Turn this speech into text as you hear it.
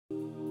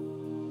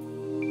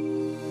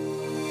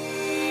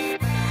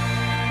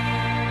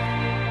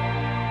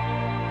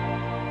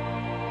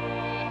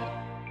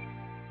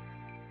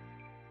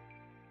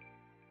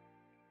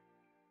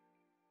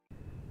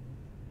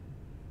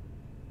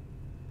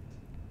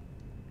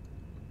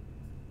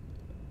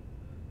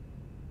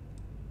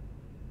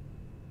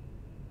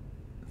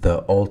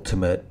The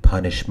ultimate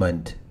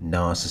punishment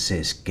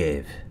narcissists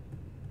give.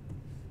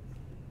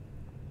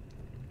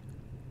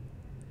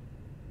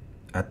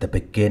 At the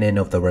beginning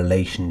of the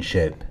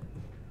relationship,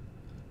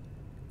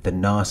 the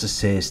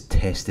narcissist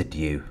tested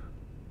you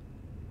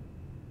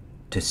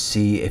to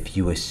see if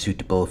you were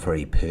suitable for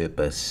a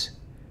purpose,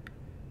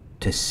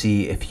 to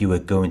see if you were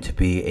going to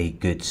be a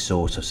good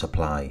source of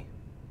supply.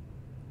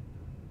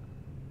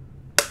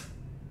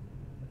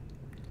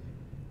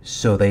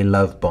 So they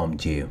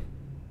love-bombed you.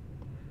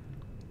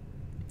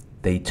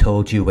 They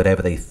told you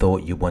whatever they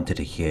thought you wanted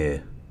to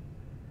hear.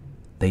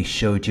 They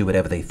showed you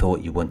whatever they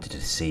thought you wanted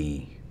to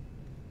see.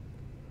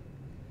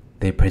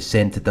 They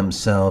presented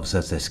themselves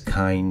as this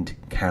kind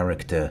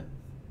character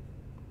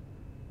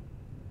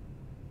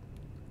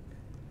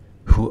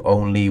who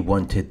only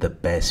wanted the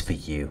best for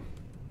you.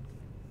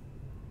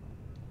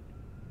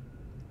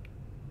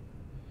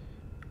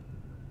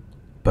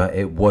 But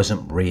it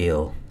wasn't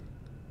real.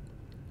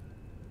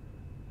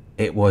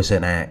 It was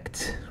an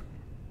act.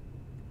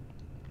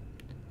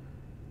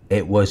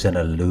 It was an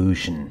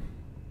illusion.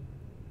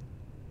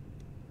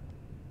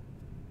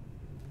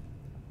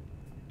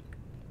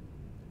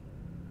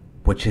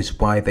 Which is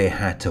why they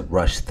had to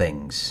rush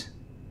things.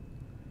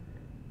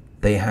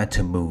 They had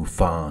to move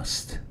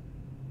fast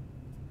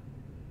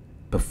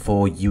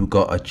before you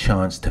got a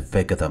chance to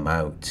figure them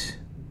out.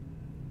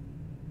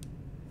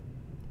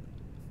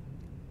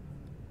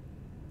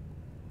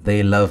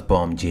 They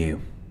love-bombed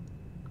you.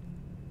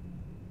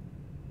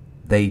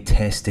 They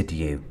tested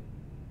you.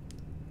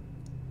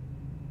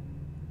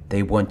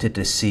 They wanted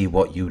to see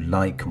what you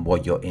like and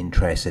what you're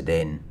interested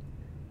in.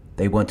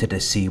 They wanted to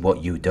see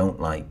what you don't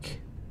like.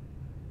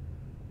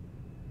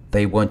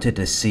 They wanted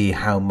to see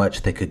how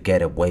much they could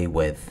get away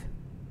with.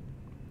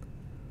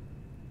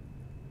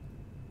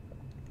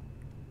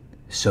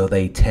 So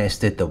they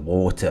tested the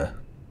water.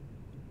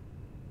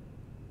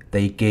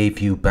 They gave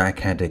you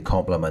backhanded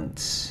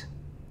compliments.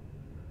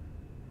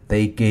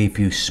 They gave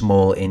you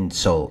small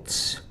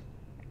insults.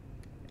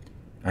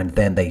 And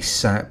then they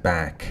sat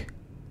back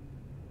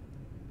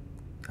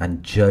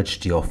and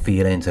judged your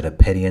feelings and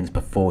opinions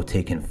before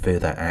taking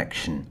further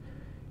action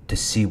to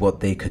see what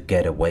they could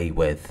get away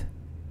with.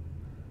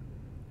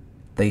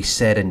 They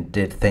said and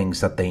did things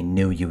that they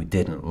knew you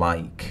didn't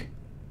like.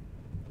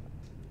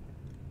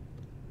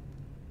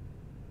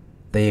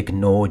 They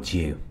ignored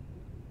you.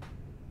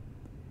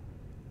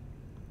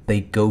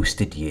 They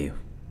ghosted you.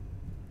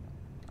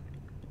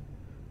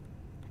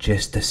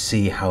 Just to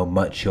see how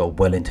much you're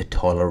willing to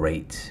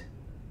tolerate.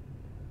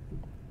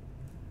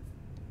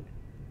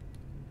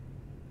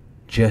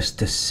 Just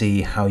to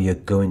see how you're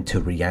going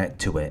to react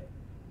to it.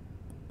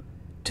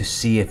 To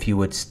see if you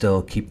would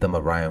still keep them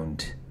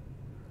around.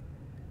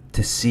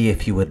 To see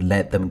if you would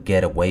let them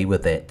get away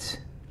with it.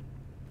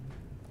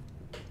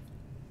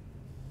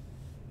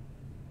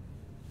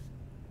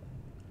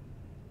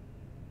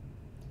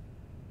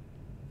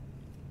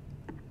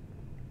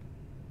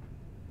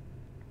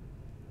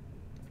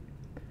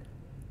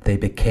 They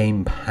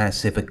became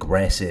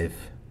passive-aggressive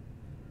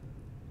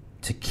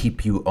to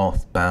keep you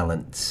off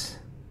balance,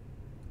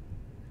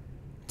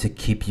 to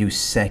keep you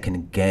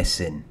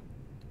second-guessing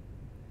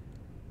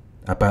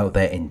about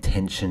their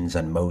intentions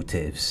and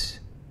motives,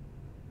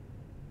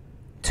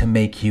 to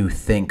make you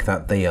think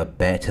that they are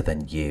better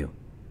than you,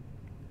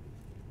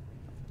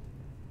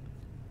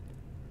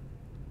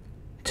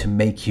 to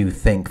make you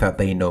think that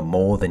they know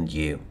more than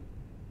you.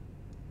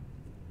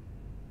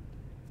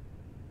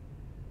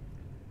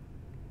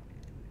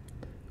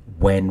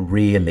 When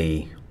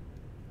really,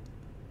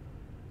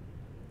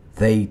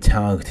 they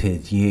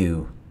targeted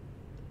you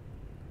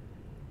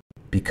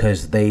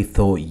because they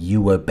thought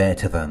you were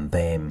better than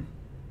them.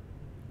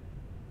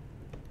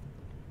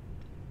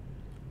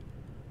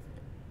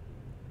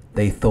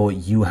 They thought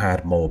you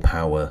had more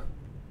power.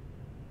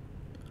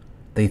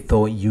 They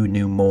thought you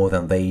knew more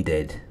than they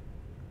did.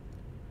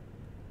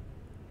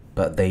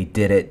 But they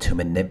did it to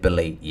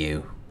manipulate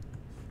you.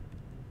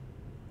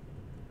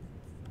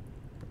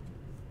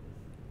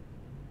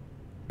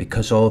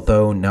 Because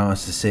although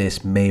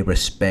narcissists may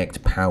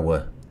respect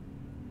power,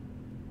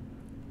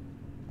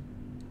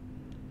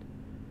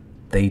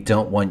 they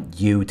don't want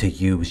you to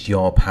use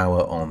your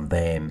power on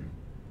them.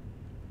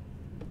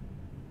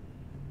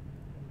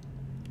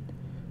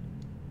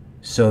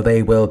 So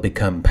they will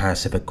become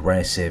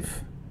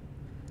passive-aggressive.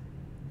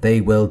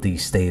 They will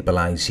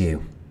destabilize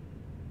you.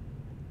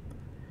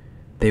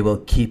 They will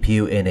keep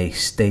you in a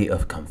state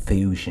of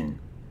confusion,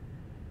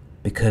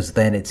 because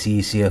then it's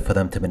easier for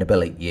them to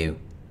manipulate you.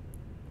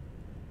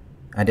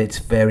 And it's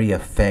very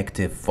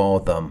effective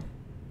for them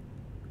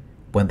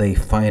when they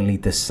finally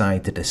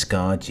decide to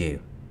discard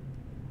you.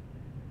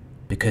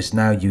 Because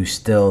now you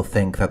still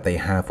think that they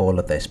have all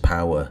of this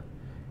power.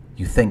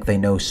 You think they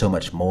know so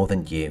much more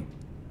than you.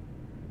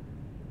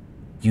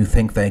 You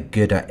think they're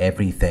good at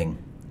everything.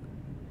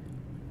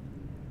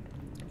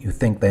 You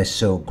think they're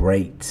so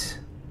great.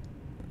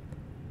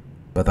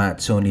 But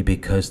that's only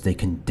because they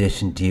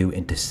conditioned you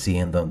into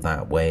seeing them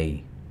that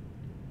way.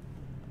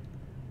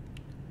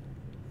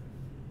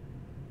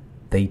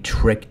 They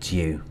tricked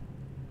you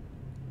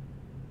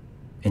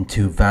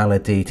into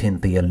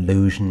validating the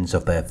illusions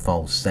of their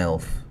false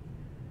self.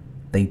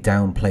 They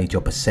downplayed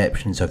your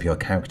perceptions of your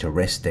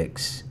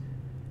characteristics.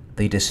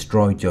 They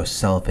destroyed your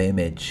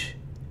self-image.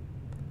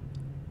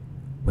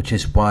 Which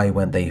is why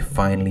when they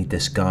finally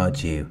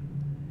discard you,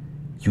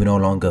 you no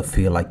longer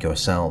feel like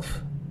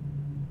yourself.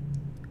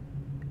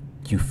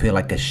 You feel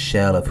like a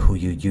shell of who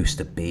you used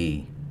to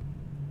be.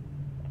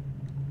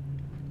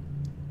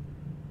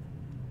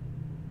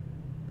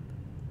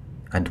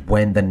 And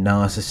when the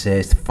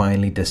narcissist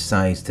finally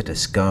decides to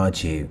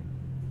discard you,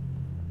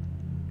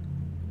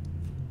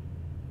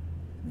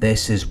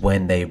 this is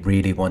when they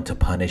really want to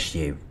punish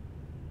you.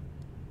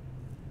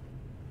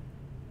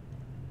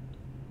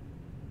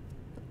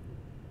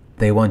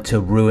 They want to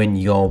ruin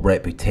your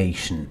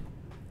reputation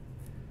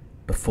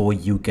before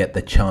you get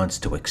the chance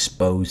to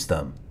expose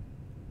them.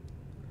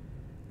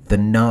 The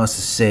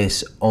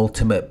narcissist's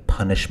ultimate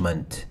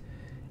punishment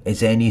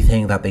is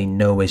anything that they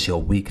know is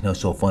your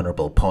weakness or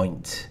vulnerable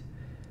point.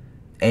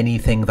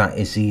 Anything that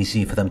is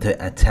easy for them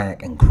to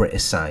attack and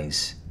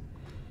criticize.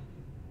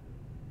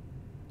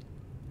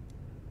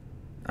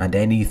 And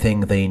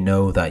anything they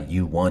know that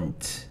you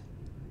want.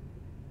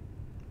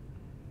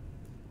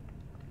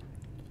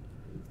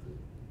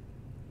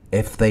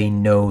 If they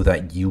know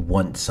that you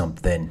want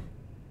something,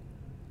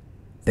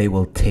 they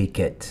will take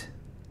it.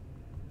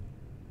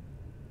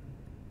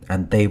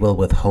 And they will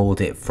withhold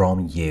it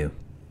from you.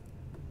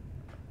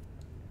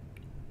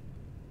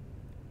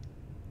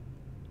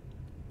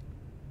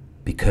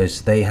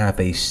 Because they have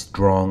a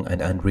strong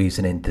and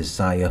unreasoning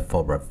desire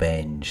for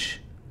revenge.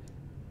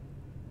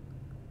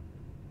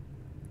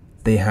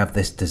 They have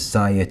this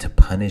desire to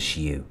punish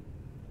you.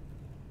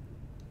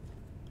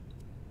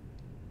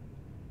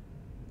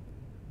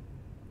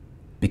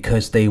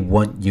 Because they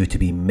want you to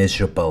be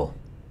miserable.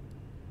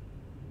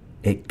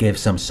 It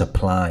gives them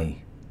supply.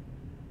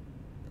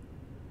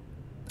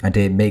 And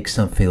it makes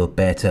them feel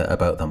better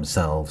about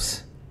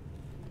themselves.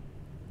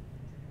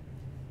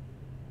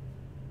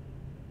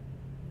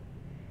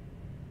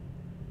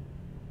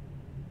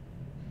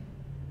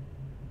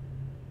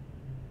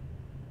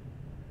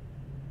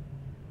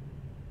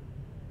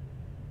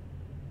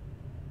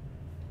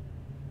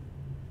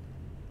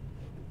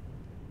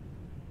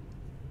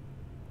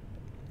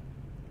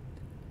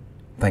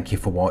 Thank you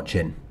for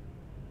watching.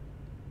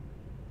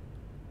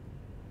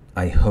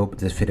 I hope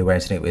this video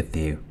resonated with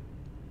you.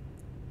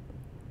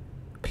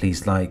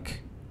 Please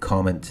like,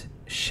 comment,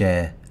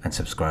 share and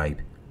subscribe.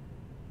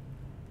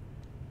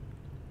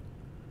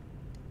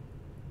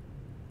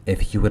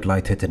 If you would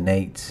like to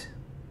donate,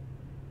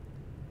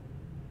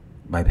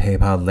 my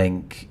PayPal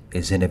link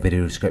is in the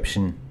video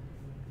description.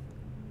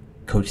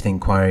 Coaching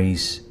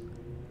inquiries,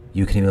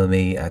 you can email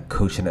me at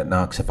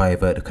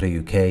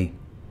coaching@narcsurvivor.co.uk.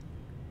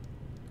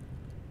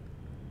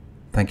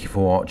 Thank you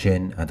for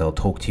watching and I'll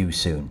talk to you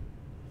soon.